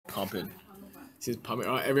pumping. This is pumping.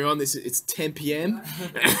 All right, everyone, it's 10 p.m.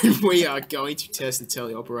 and we are going to test the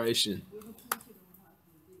teleoperation.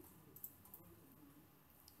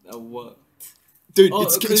 What? Dude,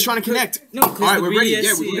 it's trying to connect. No, all right, we're ready.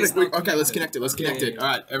 Yeah, okay, let's connect it. Let's connect it. All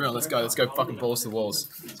right, everyone, let's go. Let's go fucking balls to the walls.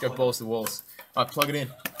 Let's go balls to the walls. All right, plug it in.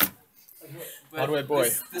 Hardware boy.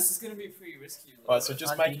 This is gonna be pretty risky. All right, so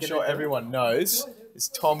just making sure everyone knows, it's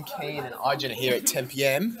Tom, Keen, and Ijen here at 10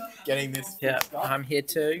 p.m. getting this. Yeah, I'm here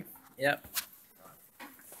too. Yep.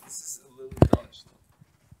 This is a little dodged.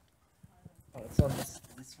 Oh, it's on this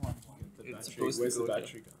one. Where's the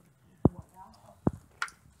battery going?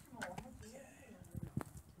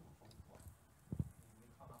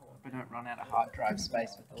 We don't run out of hard drive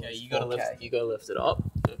space with the Okay, you gotta lift it up.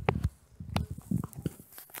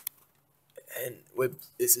 And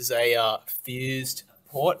this is a fused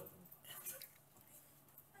port.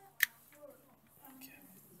 Okay.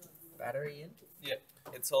 Battery in. Yeah,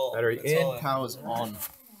 it's all. Battery it's in. all Power's on.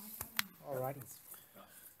 Alrighty.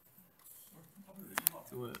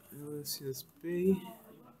 So let's see this be.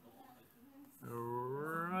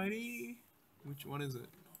 Alrighty. Which one is it?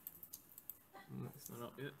 It's not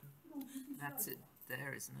up yet. That's it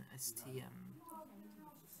there, isn't it? STM.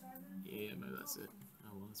 Yeah, maybe that's it.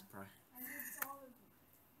 Oh well, let's pray.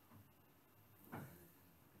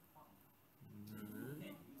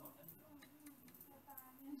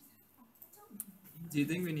 Do you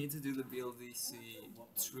think we need to do the BLVC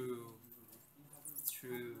through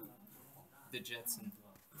the Jetson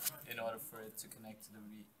in order for it to connect to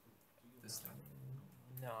this thing?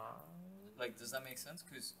 No. Like, does that make sense?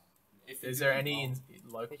 Because if Is there any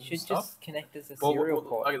local It should stuff? just connect as a serial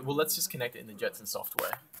port. Okay, well, let's just connect it in the Jetson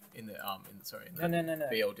software. In the No.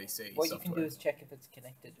 BLDC What software. you can do is check if it's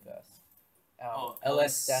connected first. Oh,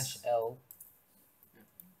 ls-l.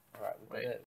 Alright, we've got Wait. it.